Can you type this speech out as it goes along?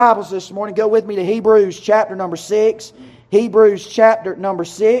Bibles this morning, go with me to Hebrews chapter number 6. Hebrews chapter number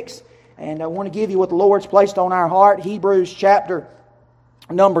 6. And I want to give you what the Lord's placed on our heart. Hebrews chapter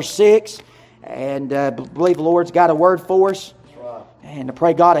number 6. And I believe the Lord's got a word for us. And I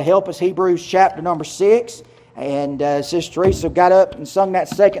pray God to help us. Hebrews chapter number 6. And Sister Teresa got up and sung that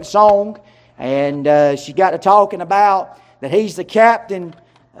second song. And she got to talking about that He's the captain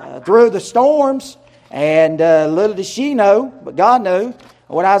through the storms. And little did she know, but God knew,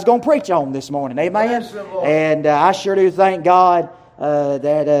 what I was going to preach on this morning. Amen? And I sure do thank God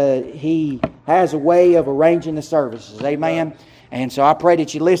that He has a way of arranging the services. Amen? And so I pray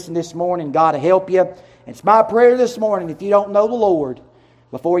that you listen this morning. God will help you. It's my prayer this morning, if you don't know the Lord,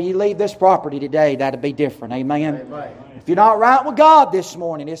 before you leave this property today, that'll be different. Amen? If you're not right with God this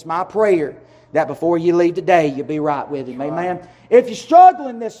morning, it's my prayer that before you leave today, you'll be right with Him. Amen? If you're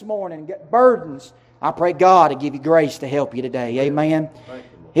struggling this morning, get burdens, I pray God to give you grace to help you today. Amen?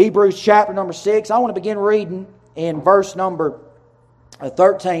 Hebrews chapter number 6. I want to begin reading in verse number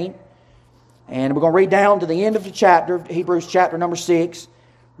 13. And we're going to read down to the end of the chapter, Hebrews chapter number 6.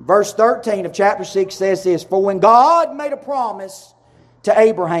 Verse 13 of chapter 6 says this: For when God made a promise to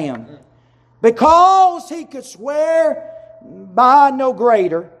Abraham, because He could swear by no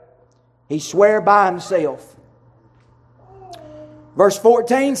greater, He sware by Himself. Verse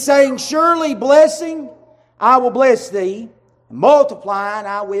 14, saying, Surely blessing I will bless thee, and multiplying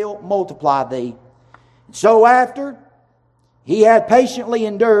I will multiply thee. And so after he had patiently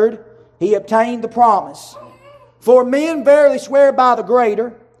endured, he obtained the promise. For men verily swear by the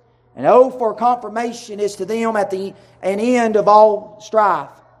greater, and oath for confirmation is to them at an end of all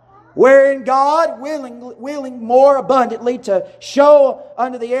strife. Wherein God, willing more abundantly to show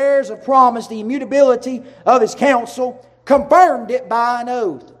unto the heirs of promise the immutability of His counsel, confirmed it by an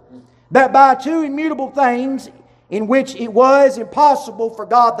oath, that by two immutable things in which it was impossible for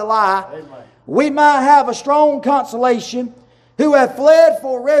God to lie, we might have a strong consolation, who have fled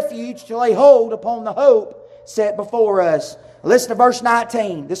for refuge to lay hold upon the hope set before us. Listen to verse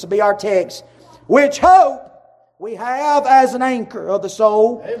 19. This will be our text. Which hope we have as an anchor of the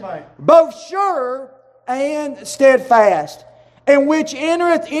soul, both sure and steadfast, and which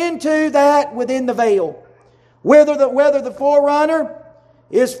entereth into that within the veil, whether the forerunner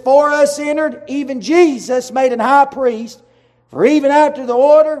is for us entered, even Jesus made an high priest, for even after the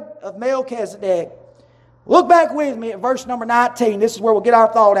order of Melchizedek. Look back with me at verse number 19. This is where we'll get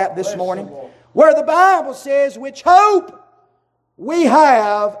our thought at this morning. Where the Bible says, which hope we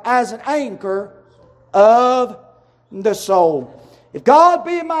have as an anchor of the soul. If God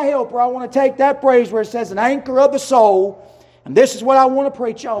be my helper, I want to take that phrase where it says an anchor of the soul, and this is what I want to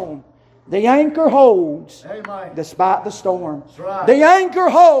preach on. The anchor holds despite the storm. Right. The anchor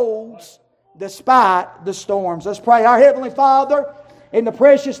holds despite the storms. Let's pray. Our Heavenly Father, in the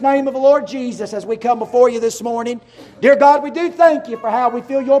precious name of the Lord Jesus, as we come before You this morning, dear God, we do thank You for how we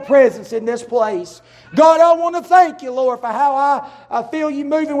feel Your presence in this place. God, I want to thank You, Lord, for how I feel You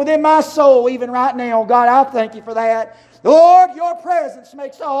moving within my soul even right now. God, I thank You for that. Lord, Your presence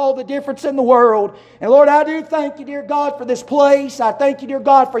makes all the difference in the world. And Lord, I do thank You, dear God, for this place. I thank You, dear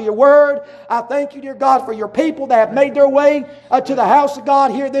God, for Your word. I thank You, dear God, for Your people that have made their way to the house of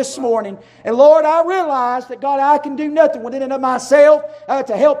God here this morning. And Lord, I realize that, God, I can do nothing within and of myself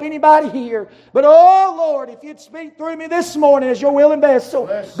to help anybody here. But, oh, Lord, if You'd speak through me this morning as Your willing vessel,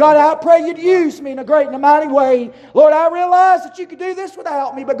 God, I pray You'd use me in a great and a mighty way. Lord, I realize that You could do this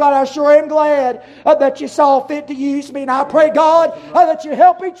without me, but God, I sure am glad that You saw fit to use me. And I pray, God, that You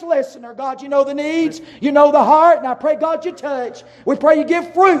help each listener. God, You know the needs, You know the heart, and I pray, God, You touch. We pray You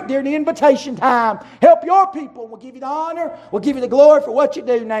give fruit during the invitation time. Help Your people. We'll give You the honor. We'll give You the glory for what You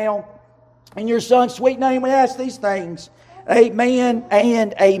do now. In Your Son's sweet name we ask these things. Amen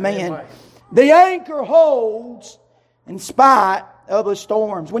and amen. The anchor holds in spite of the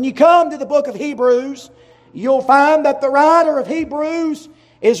storms. When you come to the book of Hebrews, you'll find that the writer of Hebrews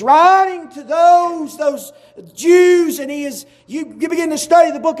is writing to those Jews, and you begin to study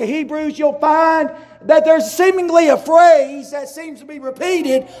the book of Hebrews, you'll find that there's seemingly a phrase that seems to be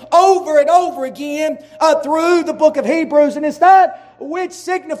repeated over and over again through the book of Hebrews, and it's that which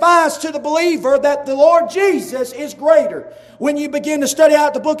signifies to the believer that the Lord Jesus is greater. When you begin to study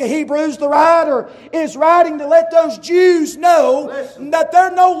out the book of Hebrews, the writer is writing to let those Jews know that they're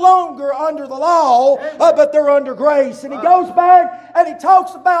no longer under the law, but they're under grace. And he goes back and he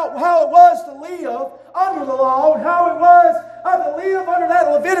talks about how it was to live under the law and how it was to live under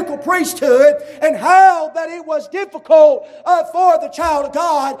that Levitical priesthood and how that it was difficult for the child of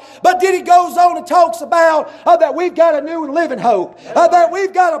God. But then he goes on and talks about that we've got a new and living hope, that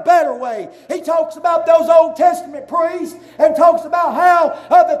we've got a better way. He talks about those Old Testament priests and talks about how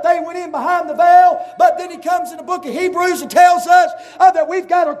that they went in behind the veil. But then he comes in the book of Hebrews and tells us that we've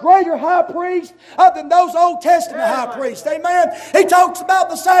got a greater high priest than those Old Testament high priests. Amen. He talks about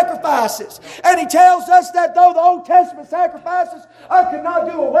the sacrifices. And he tells us that though the Old Testament sacrifices could not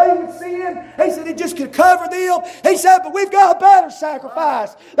do away with sin, he said it just could cover them. He said, but we've got a better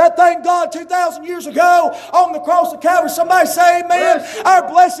sacrifice. That thank God 2,000 years ago on the cross of Calvary. Somebody say amen. Our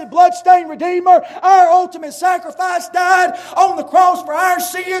blessed bloodstained Redeemer, our ultimate sacrifice, died on the cross for our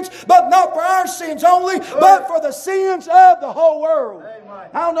sins, but not for our sins only, but for the sins of the whole world.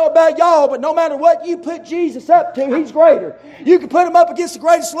 I don't know about y'all, but no matter what you put Jesus up to, He's greater. You can put Him up against the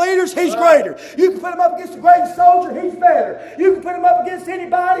greatest leaders, He's greater. You can put Him up against the greatest soldier, He's better. You can put Him up against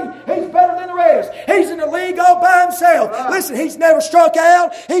anybody, He's better than the rest. He's in the league all by Himself. Listen, He's never struck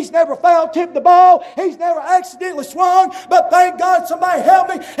out. He's never foul-tipped the ball. He's never accidentally swung. But thank God, somebody help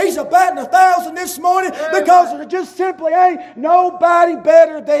me, He's a batting 1,000 this morning because there just simply ain't nobody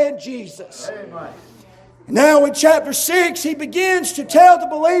better than Jesus. Amen. Now in chapter 6, he begins to tell the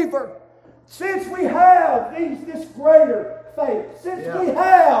believer, since we have this greater faith, since we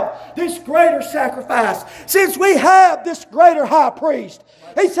have this greater sacrifice, since we have this greater high priest,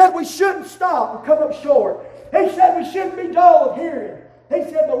 he said we shouldn't stop and come up short. He said we shouldn't be dull of hearing. He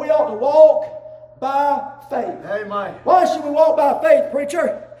said that we ought to walk by faith. Amen. Why should we walk by faith,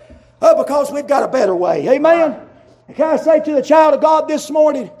 preacher? Because we've got a better way. Amen. And can I say to the child of God this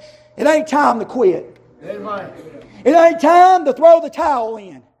morning, it ain't time to quit. Amen. It ain't time to throw the towel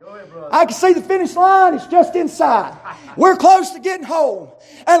in. Go ahead, brother. I can see the finish line. It's just inside. We're close to getting home.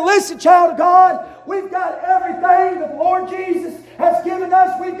 And listen, child of God, we've got everything that the Lord Jesus has given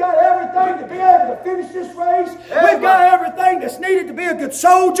us. We've got everything to be able to finish this race. We've got everything that's needed to be a good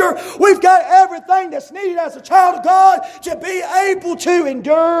soldier. We've got everything that's needed as a child of God to be able to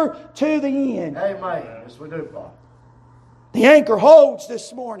endure to the end. Amen. Yes, we do, Father. The anchor holds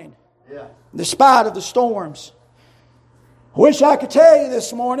this morning. Yeah. Despite of the storms. I wish I could tell you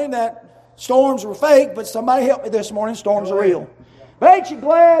this morning that storms were fake, but somebody help me this morning, storms are real. But ain't you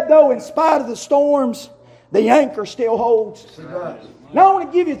glad though, in spite of the storms, the anchor still holds? Yes, it does. Now I want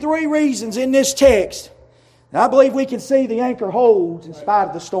to give you 3 reasons in this text. And I believe we can see the anchor holds in spite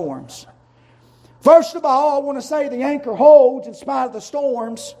of the storms. First of all, I want to say the anchor holds in spite of the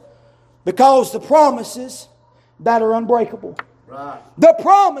storms because the promises that are unbreakable. Right. The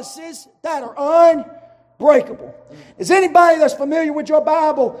promises that are unbreakable. Is anybody that's familiar with your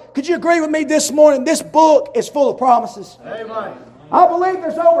Bible, could you agree with me this morning? This book is full of promises. Amen. I believe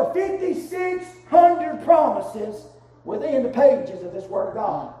there's over 5,600 promises within the pages of this Word of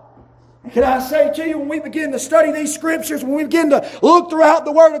God. And can I say to you, when we begin to study these Scriptures, when we begin to look throughout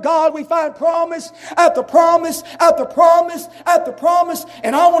the Word of God, we find promise after promise after promise after promise.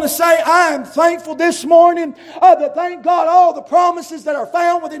 And I want to say I am thankful this morning that thank God all the promises that are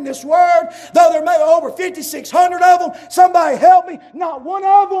found within this Word, though there may be over 5,600 of them, somebody help me, not one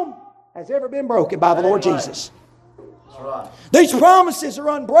of them has ever been broken by the Lord Jesus. That's right. These promises are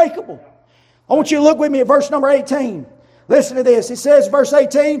unbreakable. I want you to look with me at verse number 18. Listen to this. It says, verse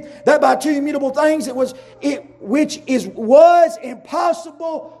 18, that by 2 immutable things was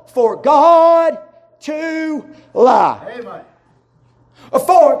impossible for God to lie. Amen.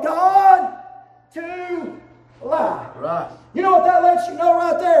 For God to lie. Right. You know what that lets you know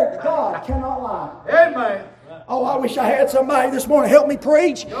right there? God cannot lie. Amen. Oh, I wish I had somebody this morning help me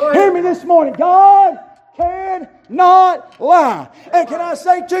preach. Hear me this morning. God cannot lie. And can I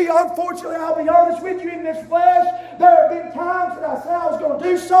say to you, unfortunately, I'll be honest with you, in this flesh, there have been times that I said I was going to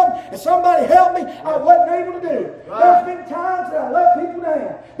do something, and somebody helped me, I wasn't able to do it. There's been times that I let people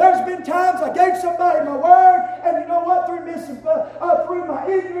down. There's been times I gave somebody my word, and you know what? Through my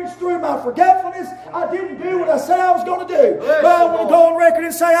ignorance, through my forgetfulness, I didn't do what I said I was going to do. But I want to go on record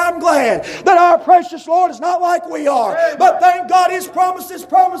and say I'm glad that our precious Lord is not like we are. But thank God His promises,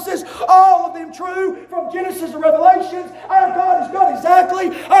 all of them true, from Genesis to Revelation. Our God has done exactly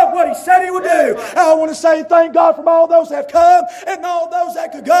what He said He would do. I want to say thank God for all those that have come and all those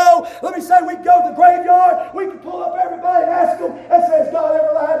that could go. Let me say, we can go to the graveyard, we can pull up everybody and ask them and say, has God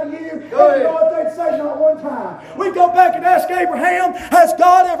ever lied to you? And you know what they'd say? Not one time. We go back and ask Abraham, has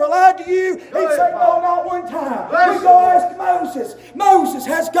God ever lied to you? He'd say, no, not one time. We go ask Moses. Moses,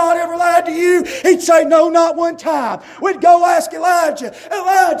 has God ever lied to you? He'd say, no, not one time. We'd go ask Elijah,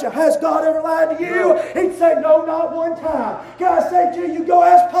 Elijah, has God ever lied to you? He'd say, no, not one time. Can I say to you, go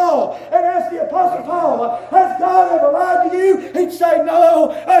ask Paul and ask the Apostle Paul, has God ever lied to you? He'd say,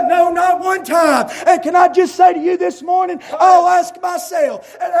 no, no, not one time. And can I just say to you this morning, I'll ask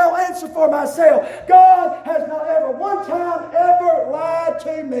myself and I'll answer for myself. God has not ever one time ever lied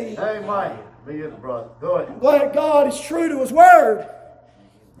to me. Amen. Be it, brother. Go ahead. I'm glad God is true to His Word.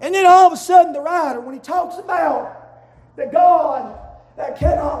 And then all of a sudden the writer, when he talks about the God that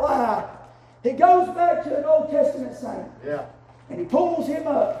cannot lie, he goes back to an Old Testament saint. Yeah. And he pulls him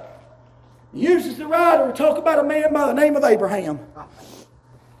up. He uses the writer to talk about a man by the name of Abraham.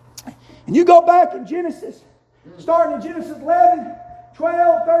 And you go back in Genesis, starting in Genesis 11,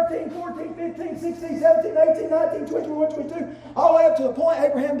 12, 13, 14, 15, 16, 17, 18, 19, 20, 21, 22, all the way up to the point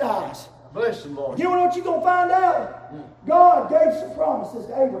Abraham dies. Bless the Lord. You know what you're going to find out? God gave some promises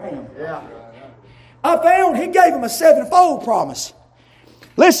to Abraham. Yeah. I found He gave him a sevenfold promise.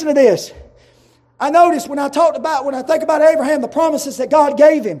 Listen to this. I noticed when I think about Abraham, the promises that God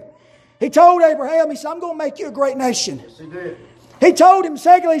gave him. He told Abraham, He said, I'm going to make you a great nation. Yes, He did. He told him,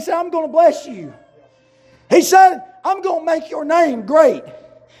 secondly, He said, I'm going to bless you. He said, I'm going to make your name great.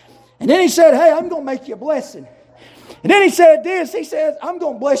 And then He said, hey, I'm going to make you a blessing. And then He said this, He said, I'm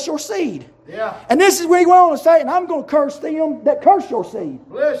going to bless your seed. Yeah. And this is where He went on to say, and I'm going to curse them that curse your seed.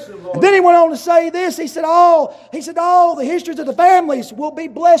 Bless the Lord. And then He went on to say this, He said, all the histories of the families will be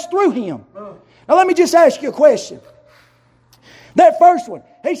blessed through him. Now let me just ask you a question. That first one,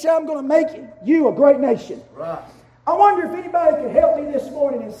 He said, I'm going to make you a great nation. Right. I wonder if anybody could help me this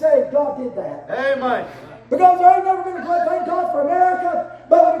morning and say God did that. Amen. Because there ain't never been a great, thank God for America,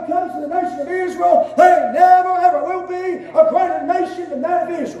 but when it comes to the nation of Israel, there never ever will be a greater nation than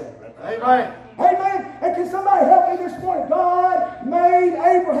that of Israel. Amen. Amen. And can somebody help me this morning? God made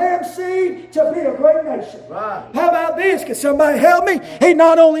Abraham's seed to be a great nation. Right. How about this? Can somebody help me? He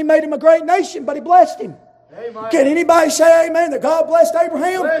not only made him a great nation, but He blessed him. Amen. Can anybody say amen that God blessed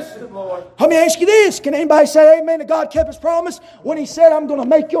Abraham? Bless the Lord. Let me ask you this. Can anybody say amen that God kept His promise when He said, I'm going to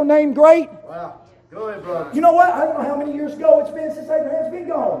make your name great? Wow. Go ahead, brother. You know what? I don't know how many years ago it's been since Abraham's been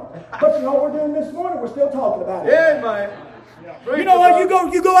gone. But you know what we're doing this morning? We're still talking about it. Amen. You know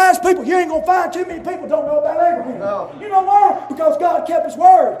what? You go ask people. You ain't going to find too many people don't know about Abraham. No. You know why? Because God kept His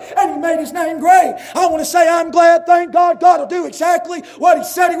word and He made His name great. I want to say I'm glad, thank God, God will do exactly what He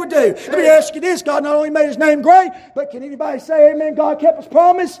said He would do. Let me ask you this. God not only made His name great, but can anybody say amen? God kept His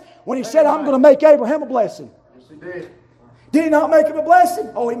promise when He said, I'm going to make Abraham a blessing. Yes, He did. Did He not make him a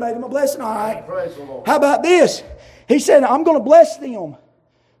blessing? Oh, He made him a blessing. All right. Praise the Lord. How about this? He said, I'm going to bless them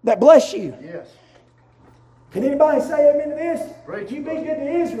that bless you. Yes. Can anybody say amen to this? Preach. You be good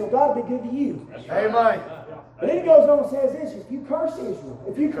to Israel, God will be good to you. Amen. But then He goes on and says this, if you curse Israel,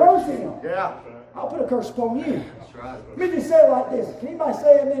 if you curse him, Yeah. I'll put a curse upon you. That's right. Let me just say it like this. Can anybody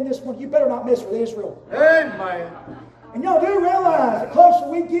say amen this morning? You better not mess with Israel. Amen. And y'all do realize the closer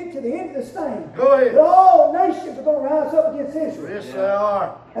we get to the end of this thing, Go ahead. that all nations are going to rise up against Israel. Yes, they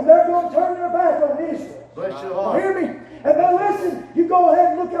are. And they're going to turn their back on Israel. Bless your You heart. hear me? And then listen, you go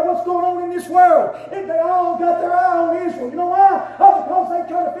ahead and look at what's going on in this world. If they all got their eye on Israel, you know why? Oh, because they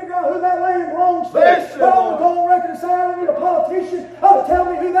try to figure out who that land belongs to. Bless you, I don't Lord. go on record and say I don't need a politician to tell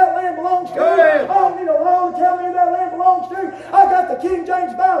me who that land belongs to. Go ahead. I don't need a law to tell me who that land belongs to. I got the King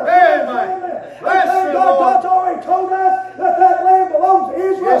James Bible. Amen. Bless Thank you, God, Lord. God's already told us that land belongs to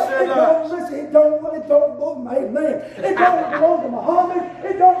Israel. Yes, it It don't, listen, it don't, amen. It don't belong to Muhammad.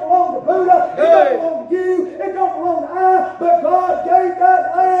 It don't belong to Buddha. It don't belong to you. It don't belong to I. But God gave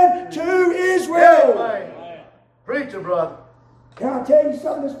that land to Israel. Amen. Preacher, brother. Can I tell you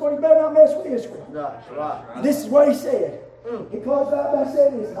something this morning? You better not mess with Israel. That's right. This is what He said. He closed out by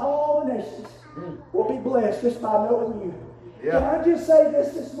saying this, and all the nations will be blessed just by knowing you. Yeah. Can I just say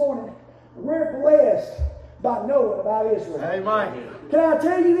this morning? We're blessed by knowing about Israel. Amen. Can I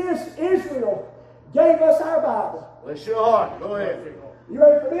tell you this? Israel gave us our Bible. Bless your heart. Go ahead. You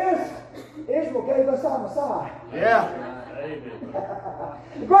ready for this? Israel gave us our Messiah. Yeah.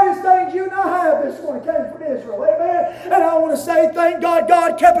 The greatest things you and I have this morning came from Israel. Amen. And I want to say, thank God,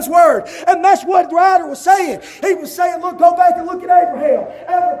 God kept His word. And that's what the writer was saying. He was saying, look, go back and look at Abraham.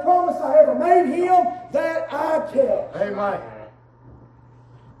 Every promise I ever made him, that I kept. Amen.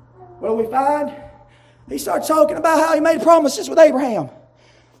 What do we find? He starts talking about how He made promises with Abraham.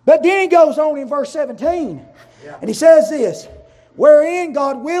 But then he goes on in verse 17. And he says this, wherein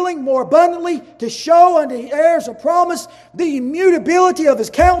God willing more abundantly to show unto the heirs of promise the immutability of His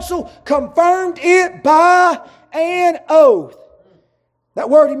counsel, confirmed it by an oath. That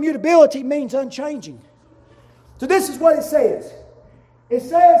word immutability means unchanging. So this is what it says. It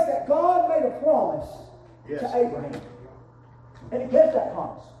says that God made a promise Yes. to Abraham. And he kept that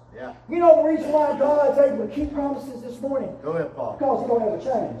promise. Yeah. You know the reason why God's able to keep promises this morning? Go ahead, Paul. Because he don't ever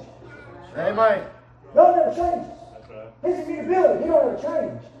change. Amen. God never changes. His immutability, he don't ever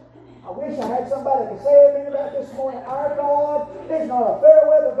change. I wish I had somebody that could say amen about this morning. Our God is not a fair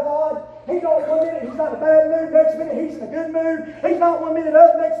weather God. He don't 1 minute he's not in a bad mood, next minute he's in a good mood. He's not 1 minute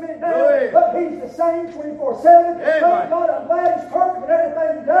up, next minute down. But he's the same 24/7. Thank God, I'm glad he's perfect in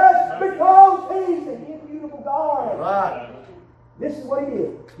everything he does because he's an immutable God. Right. This is what he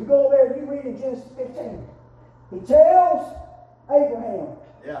did. You go over there and you read in Genesis 15. He tells Abraham,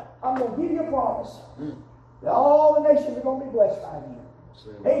 Yeah. I'm going to give you a promise that all the nations are going to be blessed by you.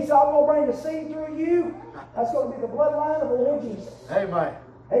 He said, I'm going to bring a seed through you. That's going to be the bloodline of the Lord Jesus. Amen.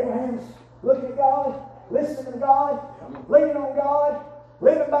 Abraham's looking at God, listening to God, leaning on God,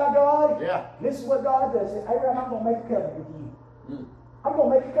 living by God. Yeah. This is what God does. He says, Abraham, I'm going to make a covenant with you. I'm going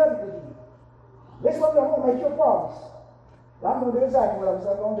to make a covenant with you. This is what I'm going to make you a promise. I'm going to do exactly what I was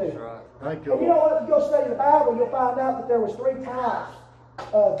going to do. Thank you. And you know what? If you go study the Bible, you'll find out that there was 3 types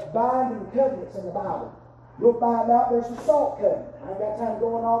of binding covenants in the Bible. You'll find out there's the salt covenant. I ain't got time to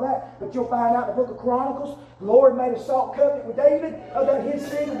go on all that, but you'll find out in the book of Chronicles, the Lord made a salt covenant with David that his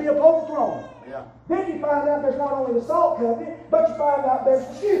seed would be upon the throne. Yeah. Then you find out there's not only the salt covenant, but you find out there's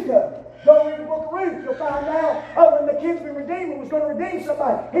the shoe covenant. Go read the book of Ruth, you'll find out when the kinsman redeemer was going to redeem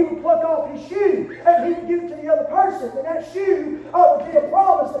somebody, he would pluck off his shoe and he would give it to the other person. And that shoe would be a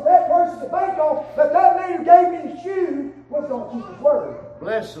promise that that person could bank on that that man who gave me the shoe was going to keep his word.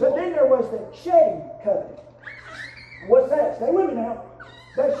 Bless the But Lord. then there was the shedding covenant. What's that? Stay with me now.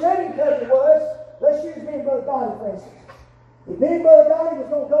 That shedding covenant was, let's use me and Brother Donnie for instance. If me and Brother Donnie was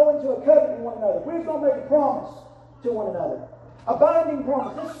going to go into a covenant with one another, we was going to make a promise to one another. A binding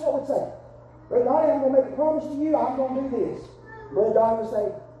promise. This is what we'd say. Brother Donnie, I'm going to make a promise to you. I'm going to do this. Brother Donnie would say,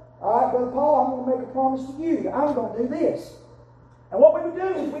 all right, Brother Paul, I'm going to make a promise to you. I'm going to do this. And what we would do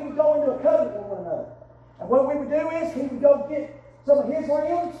is we would go into a covenant with one another. And what we would do is he would go get some of his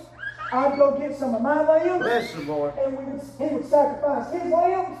lambs. I'd go get some of my lambs. Bless the Lord. And he would sacrifice his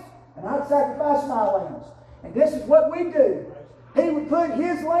lambs, and I'd sacrifice my lambs. And this is what we do. He would put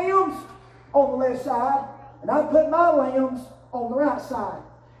his lambs on the left side, and I'd put my lambs on the right side.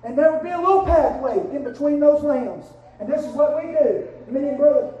 And there would be a little pathway in between those lambs. And this is what we do. Me and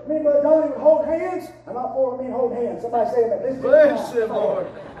Brother Donnie would hold hands. I'm not for me holding hands. Somebody say that. This is Bless the Lord.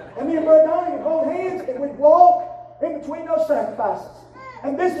 And me and Brother Donnie would hold hands, and we'd walk in between those sacrifices.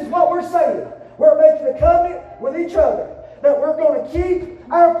 And this is what we're saying. We're making a covenant with each other that we're going to keep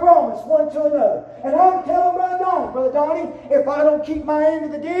our promise one to another. And I'm telling Brother Donnie, if I don't keep my end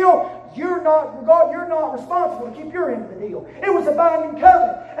of the deal, you're not responsible to keep your end of the deal. It was a binding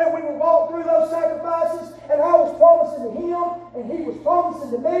covenant. And we would walk through those sacrifices, and I was promising to him, and he was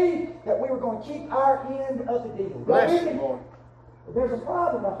promising to me that we were going to keep our end of the deal. Bless the Lord. But there's a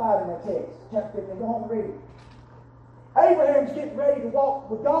problem I find in that text. Chapter 15. Go home and read it. Abraham's getting ready to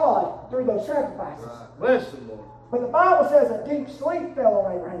walk with God through those sacrifices. Bless the Lord. But the Bible says a deep sleep fell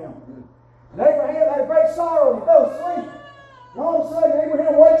on Abraham. And Abraham had a great sorrow and he fell asleep. And all of a sudden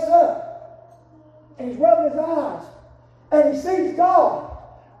Abraham wakes up. And he's rubbing his eyes. And he sees God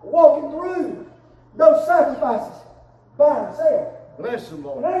walking through those sacrifices by himself. Bless the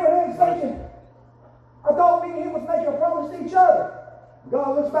Lord. And Abraham's thinking, I thought me and him was making a promise to each other.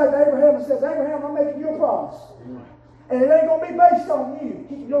 God looks back at Abraham and says, Abraham, I'm making you a promise. And it ain't going to be based on you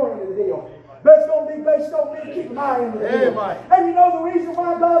keeping your end of the deal. But it's going to be based on me keeping my end of the deal. Amen. And you know the reason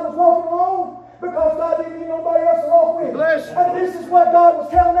why God was walking alone? Because God didn't need nobody else to walk with him. Bless you. And this is what God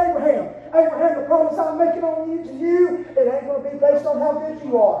was telling Abraham. Abraham, the promise I'm making on you to you, it ain't going to be based on how good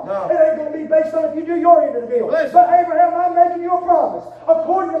you are. No. It ain't going to be based on if you do your end of the deal. Bless But Abraham, I'm making you a promise,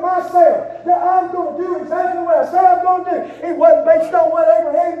 according to myself, that I'm going to do exactly what I say I'm going to do. It wasn't based on what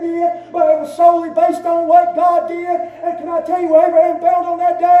Abraham did, but it was solely based on what God did. And can I tell you what Abraham found on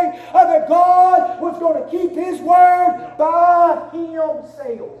that day? That God was going to keep his word by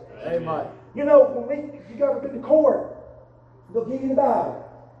himself. Amen. You know, if you ever been to court, they'll give you the Bible.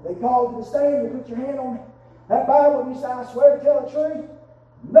 They call you to the stand, you put your hand on that Bible, and you say, I swear to tell the truth,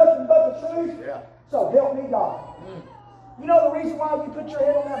 nothing but the truth, Yeah. so help me God. You know the reason why you put your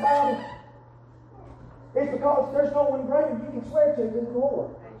hand on that Bible? It's because there's no one greater you can swear to than the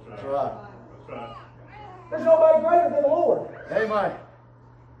Lord. That's right. There's nobody greater than the Lord. Amen.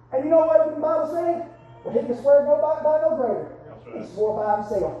 And you know what the Bible says? Well, he can swear by no greater. He swore by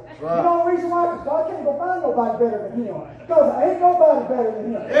himself. Right. You know the reason why? Because God can't go find nobody better than him. Because there ain't nobody better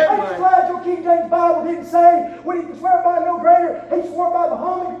than him. Yeah, Ain't you glad your King James Bible didn't say when he can swear by no greater, he swore by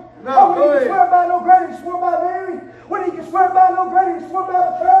Muhammad? No, when go he can ahead. swear by no greater, he swore by Mary? when he can swear by no greater, he can swear by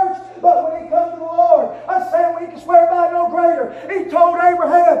the church. But when he comes to the Lord, I say when he can swear by no greater. He told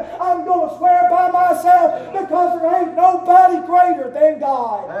Abraham, I'm going to swear by myself because there ain't nobody greater than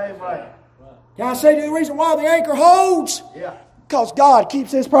God. Amen. Can I say to you the reason why the anchor holds? Yeah. Because God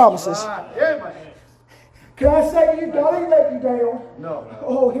keeps His promises. Right. Amen. Can I say to you, God ain't let you down? No.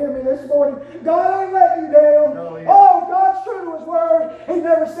 Oh, hear me this morning. God ain't let you down. No, He Oh, God's true to His word. He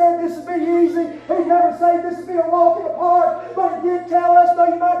never said this would be easy. He never said this would be a walk in the park. But He did tell us, though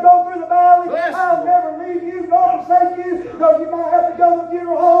you might go through the valley, Bless I'll you. never leave you nor forsake you. Though you might have to go to the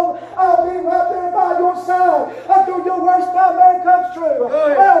funeral home, I'll be right there by your side. Until your worst nightmare comes true.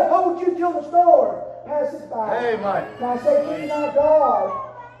 Good. I'll hold you till the storm passes by. Amen. And I say to you, my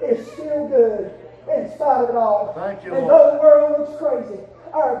God is still good in spite of it all. Thank you, And Lord. though the world looks crazy,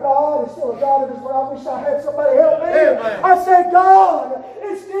 our God is still a God of His word. I wish I had somebody help me. Amen. I said, God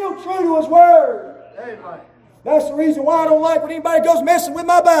is still true to His word. Amen. That's the reason why I don't like when anybody goes messing with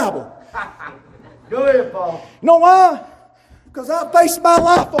my Bible. Go ahead, Paul. You know why? Because I'm facing my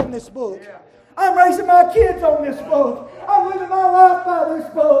life on this book. Yeah. I'm raising my kids on this book. I'm living my life by this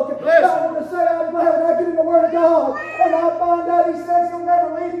book. Bless I want to say I'm glad when I get in the Word of God and I find out He says He'll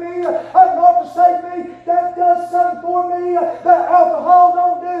never leave me nor forsake me. That does something for me that alcohol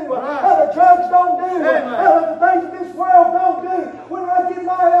don't do, Right. the drugs don't do, Amen. the things of this world don't do. When I get in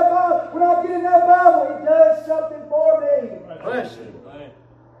that Bible, it does something for me. Bless you.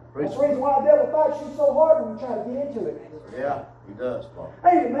 That's the reason why the devil fights you so hard when you try to get into it. Yeah, he does, Paul.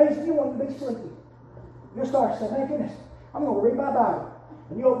 Ain't it amazing? You want to be sleepy. You'll start saying, thank goodness, I'm going to read my Bible.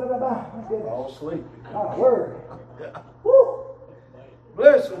 And you open up the Bible. Thank goodness. All sleepy. Not a word. Yeah. Woo!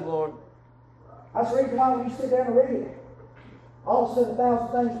 Bless him, Lord. That's the reason why when you sit down and read it, all of a sudden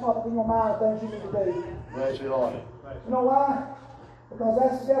 1,000 things pop up in your mind of things you need to do. Bless you, Lord. You know why? Because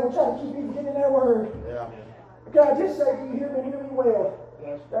that's the devil trying to keep you from getting in that word. Yeah. Can I just say to you, hear me well.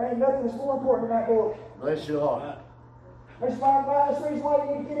 There ain't nothing that's more important than that book. Bless you, Lord. That's the reason why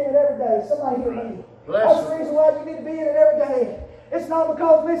you need to get in it every day. Somebody hear me. Bless That's you. the reason why you need to be in it every day. It's not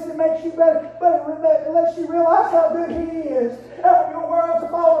because listening makes you better, but it lets you realize how good He is. And when your world's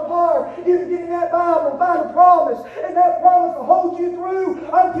falling apart, you can get in that Bible and find a promise. And that promise will hold you through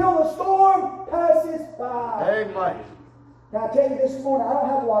until the storm passes by. Amen. Now I tell you this morning, I don't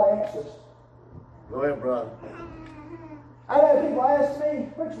have a lot of answers. Go ahead, brother. I've had people ask me,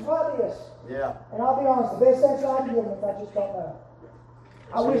 Preacher, why this? Yeah. And I'll be honest, the best answer I can give them is I just don't know.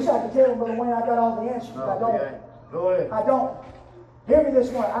 I wish I could tell them, Brother Wayne, I got all the answers, but I No, don't. yeah. Go ahead. I don't. Hear me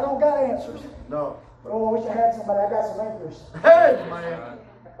this morning. I don't got answers. No. But oh, I wish I had somebody. I got some anchors. Hey, man.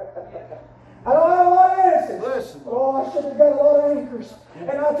 I don't have a lot of answers. Listen. But oh, I should have got a lot of anchors. And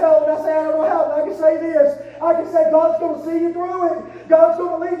I tell them, I say, I don't know how, but I can say this. I can say God's going to see you through it. God's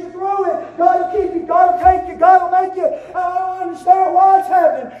going to lead you through it. God will keep you. God will take you. God will make you. I don't understand why it's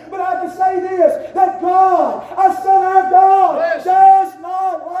happening. But I can say this, that God, I said our God, Bless does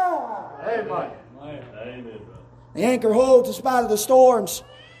not lie. Amen. Amen. The anchor holds in spite of the storms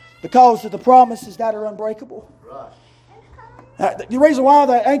because of the promises that are unbreakable. Right. The reason why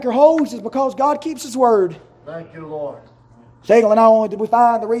the anchor holds is because God keeps His word. Thank you, Lord. Secondly, not only do we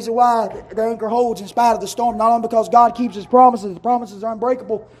find the reason why the anchor holds in spite of the storm, not only because God keeps His promises, the promises are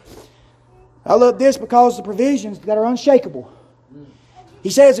unbreakable. I love this because the provisions that are unshakable. He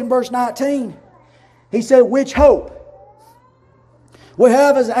says in verse 19, He said, which hope we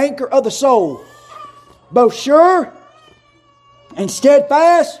have as an anchor of the soul, both sure and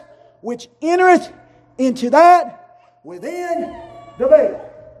steadfast, which entereth into that within the veil.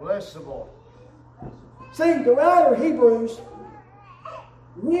 Bless the Lord. See, the writer of Hebrews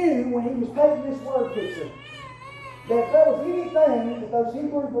knew when he was painting this word picture that if there was anything that those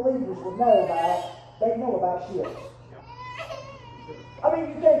Hebrew believers would know about, they'd know about ships. I mean,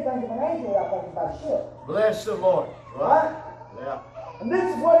 you can't think of an anchor without thinking about a ship. Bless the Lord. Right? Yeah. And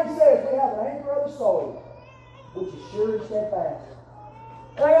this is what he says. We have an anchor of the soul, which is sure and steadfast.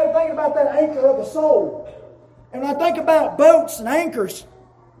 And I got to think about that anchor of the soul. And when I think about boats and anchors,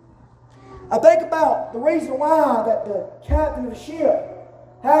 I think about the reason why that the captain of the ship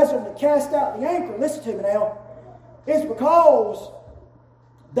has them to cast out the anchor. Listen to me now. It's because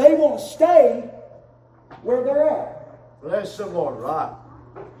they want to stay where they're at. Bless the Lord. Right.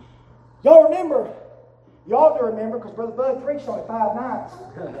 Y'all remember, you ought to remember, because Brother Bud preached on it 5 nights,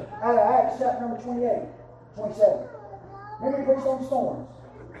 out of Acts chapter number 28, 27. Remember he preached on storms.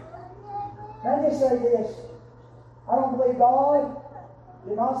 Now I just say this, I don't believe God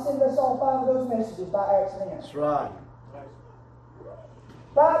did not send us all 5 of those messages by accident. That's right.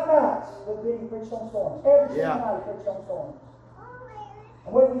 5 nights that he preached on storms. Every single night he preached on storms.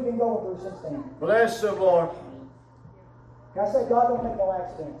 And what have we been going through since then? Bless the Lord. Can I say God don't make no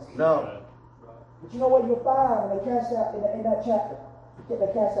accidents? No. But you know what you'll find when they cast out in that chapter?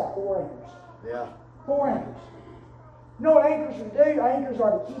 They cast out 4 anchors. Yeah. 4 anchors. You know what anchors are to do? Anchors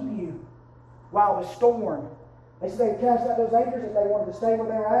are to keep you while the storm. They said they cast out those anchors if they wanted to stay where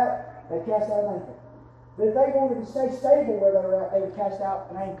they were at. They cast out an anchor. But if they wanted to stay stable where they were at, they would cast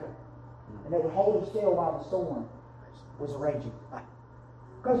out an anchor. And they would hold them still while the storm was raging.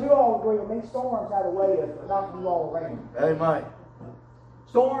 Because you all agree with me, storms have a way of knocking you all around. Amen.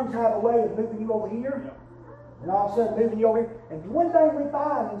 Storms have a way of moving you over here, and all of a sudden moving you over here. And one thing we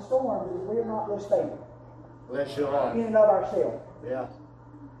find in storms is we're not real stable Bless your heart. in and of ourselves. Yeah.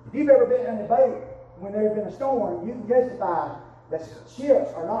 If you've ever been in a boat when there's been a storm, you can testify that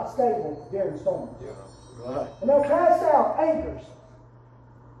ships are not stable during storms. Right. And they'll cast out anchors.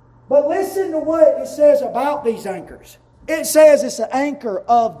 But listen to what it says about these anchors. It says it's an anchor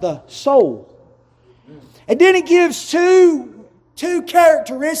of the soul. And then it gives two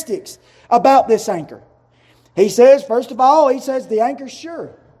characteristics about this anchor. He says, first of all, he says the anchor's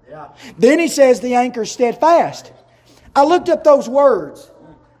sure. Yeah. Then he says the anchor's steadfast. I looked up those words.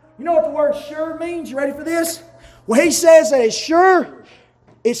 You know what the word sure means? You ready for this? When he says that it's sure,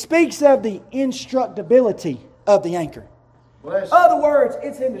 it speaks of the indestructibility of the anchor. Bless In other words,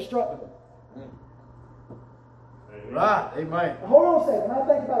 it's indestructible. Right. Amen. Now, hold on a second. When I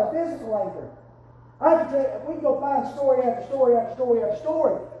think about a physical anchor, I can tell you, we can go find story after story after story after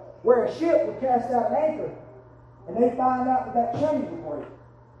story where a ship would cast out an anchor and they find out that chain would break.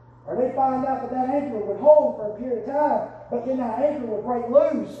 Or they find out that anchor would hold for a period of time, but then that anchor would break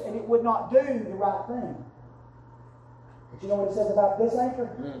loose and it would not do the right thing. But you know what it says about this anchor?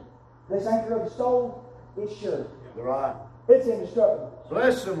 This anchor of the soul, it's sure. Right. It's indestructible.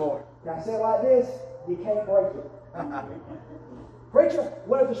 Bless the Lord. Can I say it like this? You can't break it. Preacher,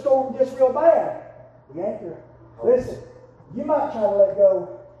 what if the storm gets real bad? The anchor. Listen, you might try to let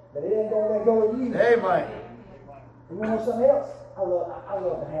go, but it ain't going to let go of you. Amen. And you know something else? I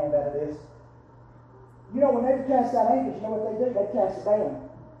love the hound out of this. You know, when they would cast out anchors, you know what they do? They'd cast it down.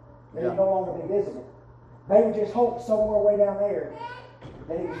 They would no longer be visible. They would just hope somewhere way down there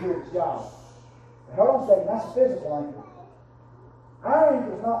that it would do its job. But hold on a second, that's a physical anchor. Our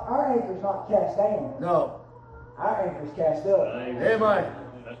anchor's not cast down. No. Our anchor's cast up. Amen.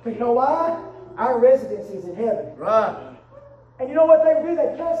 But you know why? Our residence is in heaven. Right. And you know what they would do?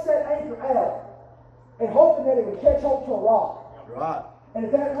 They'd cast that anchor out and hoping that it would catch hold to a rock. Right. And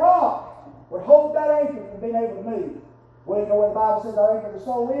if that rock would hold that anchor from being able to move, well, you know where the Bible says our anchor of the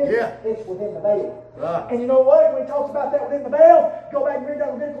soul is? Yeah. It's within the veil. Right. And you know what? When he talks about that within the veil, go back and read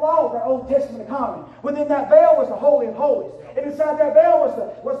that Levitical law, that Old Testament economy. Within that veil was the Holy of Holies. And inside that veil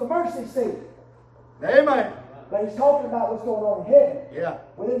was the mercy seat. Amen. But he's talking about what's going on in heaven. Yeah.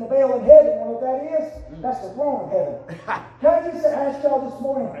 Within the veil in heaven, you know what that is? That's the throne of heaven. Can I just ask y'all this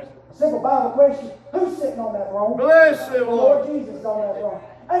morning a simple Bible question? Who's sitting on that throne? Bless the The Lord Lord. Jesus is on that throne.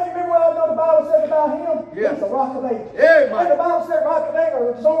 And you remember what I know the Bible says about him? Yeah. He's the rock of ages. Amen. And the Bible said rock of ages,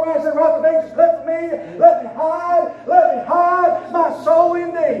 or the songwriter said rock of ages, let me hide my soul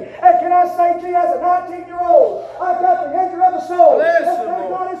in thee. And can I say to you, as a 19-year-old, I've got the anchor of the soul. Bless and the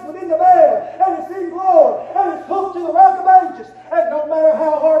thank Lord. God it's within the veil, and it's in glory, and it's hooked to the rock of ages. And no matter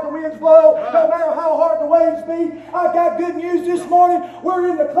how hard the winds blow, no matter how hard the waves beat, I've got good news this morning. We're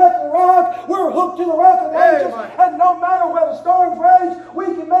in the cleft of the rock. We're hooked to the rock of ages. Amen. And no matter where the storms rage, we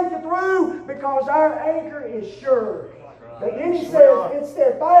can make it through because our anchor is sure. But then he says it's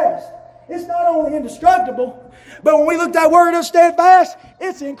steadfast. It's not only indestructible, but when we look at that word of steadfast,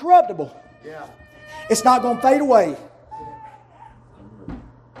 it's incorruptible. Yeah. It's not going to fade away.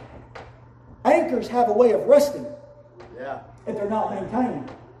 Anchors have a way of rusting Yeah. if they're not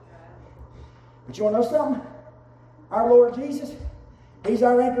maintained. But you want to know something? Our Lord Jesus, He's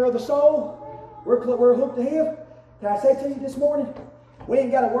our anchor of the soul. We're hooked to Him. Can I say to you this morning, we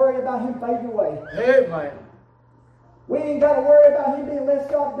ain't got to worry about Him fading away. Amen. We ain't got to worry about Him being less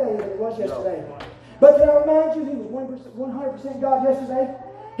God today than He was yesterday. But can I remind you, He was 100% God yesterday.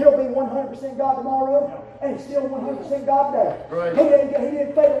 He'll be 100% God tomorrow, and He's still 100% God today. Right. He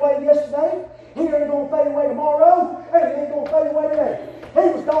didn't fade away yesterday. He ain't going to fade away tomorrow, and He ain't going to fade away today. He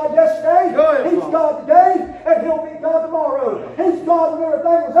was God yesterday, Good, He's Father. God today, and He'll be God tomorrow. He's God when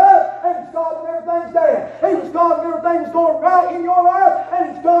everything was up, and He's God when everything's down. He was God when everything's going right in your life,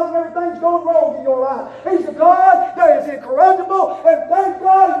 and He's God when everything's going wrong in your life. He's a God that is incorruptible, and thank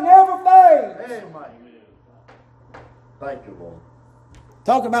God He never fades. Amen. Thank you, Lord.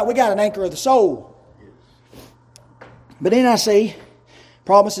 Talking about we got an anchor of the soul. But then I see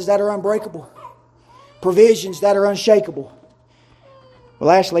promises that are unbreakable, provisions that are unshakable. Well,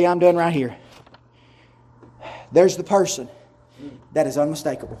 actually, I'm done right here. There's the person that is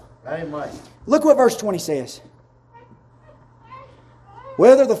unmistakable. Amen. Look what verse 20 says.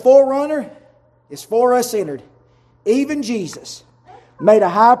 Whether the forerunner is for us entered, even Jesus, made a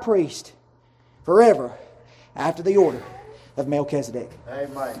high priest forever after the order of Melchizedek.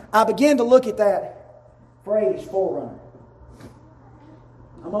 Amen. I began to look at that phrase, forerunner.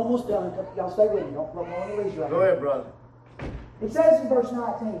 I'm almost done. Y'all stay with me. Don't let me lose you right Go ahead, brother. It says in verse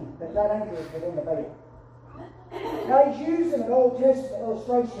 19 that anchor is within the veil. Now he's using an Old Testament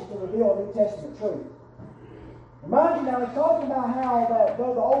illustration to reveal a New Testament truth. Remind you now, he's talking about how that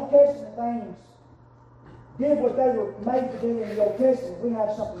though the Old Testament things did what they were made to do in the Old Testament, we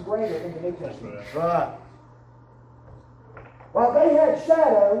have something greater in the New Testament. That's right. While they had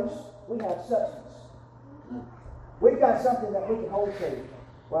shadows, we have substance. We've got something that we can hold to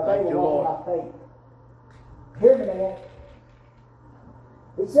while they were walking by faith. Hear me now.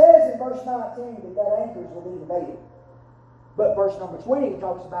 It says in verse 19 that anchors will be the veil. But verse number 20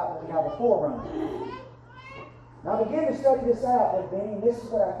 talks about that we have a forerunner. Now I began to study this out, and this is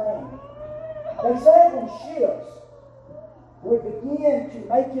what I found. They said when ships would begin to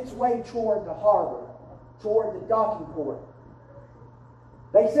make its way toward the harbor, toward the docking port,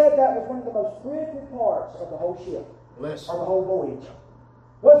 they said that was one of the most critical parts of the whole ship, or the whole voyage.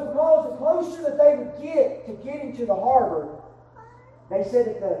 Was because the closer that they would get to getting to the harbor, they said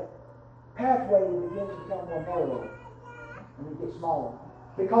that the pathway would begin to become more narrow and would get smaller.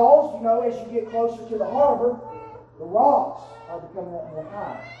 Because, you know, as you get closer to the harbor, the rocks are becoming up more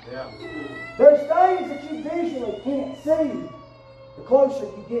high. Yeah. There's things that you visually can't see the closer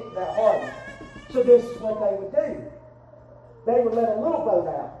you get to that harbor. So this is what they would do. They would let a little boat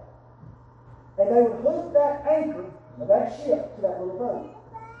out, and they would hook that anchor of that ship to that little boat.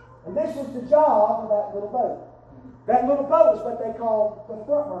 And this was the job of that little boat. That little boat was what they called the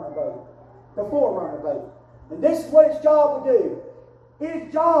front runner boat, the forerunner boat. And this is what its job would do.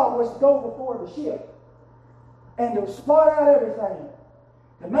 Its job was to go before the ship and to spot out everything,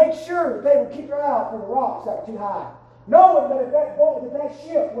 to make sure that they would keep her out for the rocks that were too high. Knowing that if that boat, if that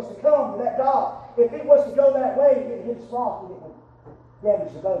ship was to come to that dock, if it was to go that way, it would hit this rock and it would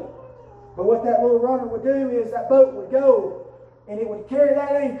damage the boat. But what that little runner would do is that boat would go and it would carry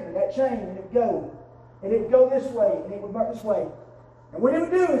that anchor, that chain, and it would go. And it would go this way and it would mark this way. And what it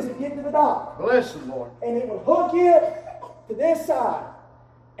would do is it would get to the dock. Bless the Lord. And it would hook it to this side.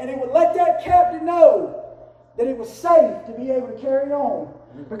 And it would let that captain know that it was safe to be able to carry on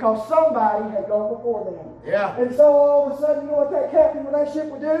because somebody had gone before them. Yeah. And so all of a sudden, you know what that captain of that ship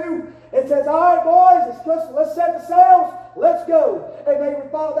would do? It says, all right, boys, let's set the sails. Let's go. And they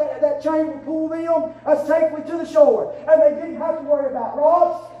would follow that chain would pull them safely to the shore. And they didn't have to worry about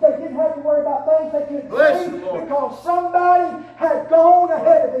rocks. They didn't have to worry about things they couldn't see because somebody had gone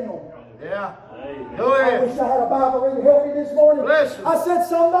ahead of them. Yeah. Go ahead. I wish I had a Bible reader to help me this morning. Bless you. I said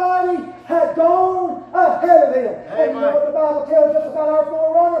somebody had gone ahead of them. Amen. And you know what the Bible tells us about our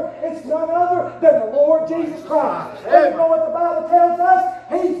forerunner? It's none other than the Lord Jesus Christ. Amen. And you know what the Bible tells us?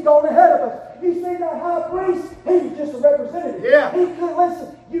 He's gone ahead of us. You see that high priest? He was just a representative. Yeah. He couldn't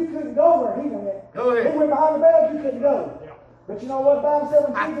listen. You couldn't go where he went. Go ahead. He went behind the veil. You couldn't go. But you know what the Bible said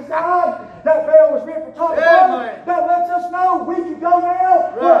when Jesus died? That veil was rent from top to bottom. That lets us know we can go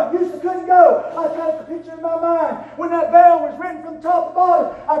now where we used to couldn't go. I got a picture in my mind. When that veil was written from top to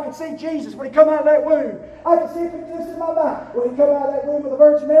bottom, I could see Jesus when he come out of that womb. I could see a picture of this in my mind. When he come out of that womb with the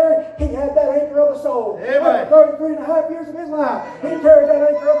Virgin Mary, he had that anchor of the soul. Amen. After 33 and a half years of his life, he carried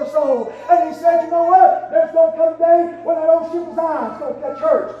that anchor of the soul. And he said, you know what? There's going to come a day when that old ship is on. It's going to be a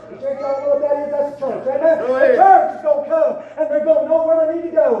church. The church, I don't know what that is. That's a church. Amen. The church is going to come. And they're going to know where they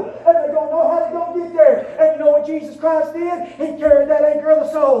need to go. And they're going to know how they're going to get there. And you know what Jesus Christ did? He carried that anchor of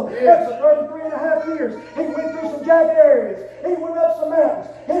the soul. Yes. After 33 and a half years, he went through some jagged areas. He went up some mountains.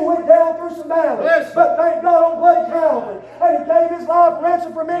 He went down through some valleys. Yes. But thank God on bloody Calvary. And he gave his life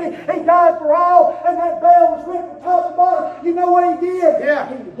ransom for many. He died for all. And that veil was ripped from top to bottom. You know what he did?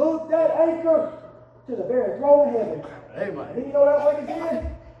 Yeah. He hooked that anchor to the very throne of heaven. Amen. And then you know what he did?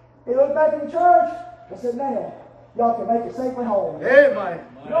 He looked back in the church and said, now, y'all can make it safely home. Amen.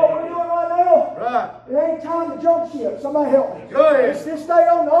 You know what we're doing right now? Right. It ain't time to jump ship. Somebody help me. Go ahead. Let's just stay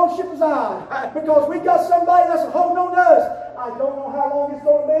on the old ship is on. Because we got somebody that's holding on to us. I don't know how long it's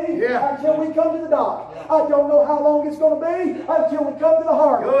going to be until we come to the dock. I don't know how long it's going to be until we come to the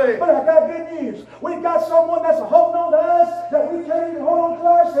harbor. Go ahead. But I got good news. We've got someone that's holding on to us that we can't even hold on to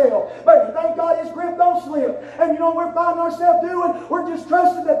ourselves. But thank God his grip don't slip. And you know what we're finding ourselves doing? We're just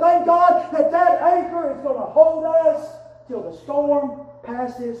trusting that thank God that that anchor is going to hold us till the storm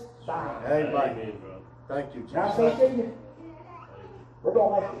passes by. Amen. Thank you, Now I say Jesus. to you, we're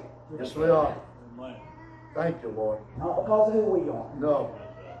going to make it. Yes, we are. Thank you, Lord. Not because of who we are, No.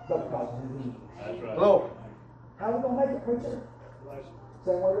 but because of who He is. That's right. Glory. How are we going to make it, preacher?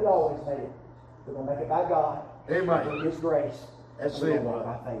 Same way we always made it. We're going to make it by God. Amen. Through His grace. That's We're it, going to walk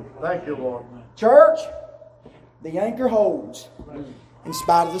Lord. by faith. Thank you, Lord. Church, the anchor holds in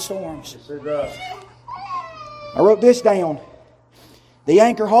spite of the storms. Yes, it does. I wrote this down. The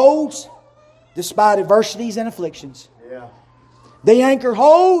anchor holds despite adversities and afflictions. Yeah. The anchor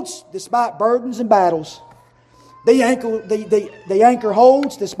holds despite burdens and battles. The anchor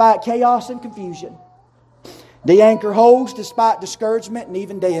holds despite chaos and confusion. The anchor holds despite discouragement and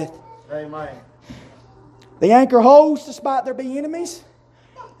even death. Amen. The anchor holds despite there be enemies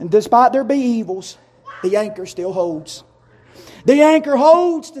and despite there be evils. The anchor still holds. The anchor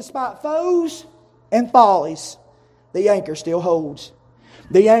holds despite foes and follies. The anchor still holds.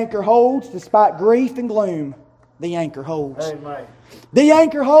 The anchor holds despite grief and gloom. The anchor holds. Amen. The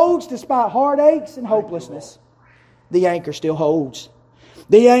anchor holds despite heartaches and hopelessness. The anchor still holds.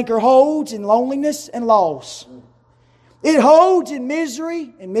 The anchor holds in loneliness and loss. It holds in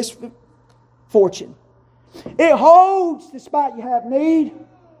misery and misfortune. It holds despite you have need,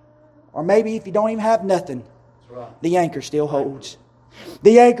 or maybe if you don't even have nothing. That's right. The anchor still holds.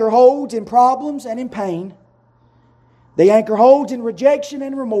 The anchor holds in problems and in pain. The anchor holds in rejection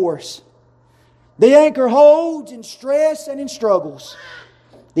and remorse. The anchor holds in stress and in struggles.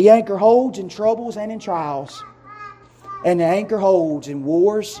 The anchor holds in troubles and in trials. And the anchor holds in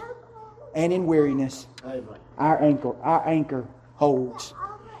wars and in weariness. Amen. Our anchor holds.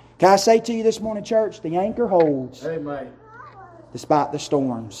 Can I say to you this morning, church, the anchor holds Amen. despite the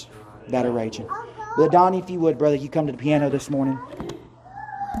storms that are raging. Brother Donnie, if you would, brother, you come to the piano this morning.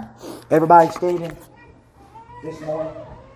 Everybody standing this morning.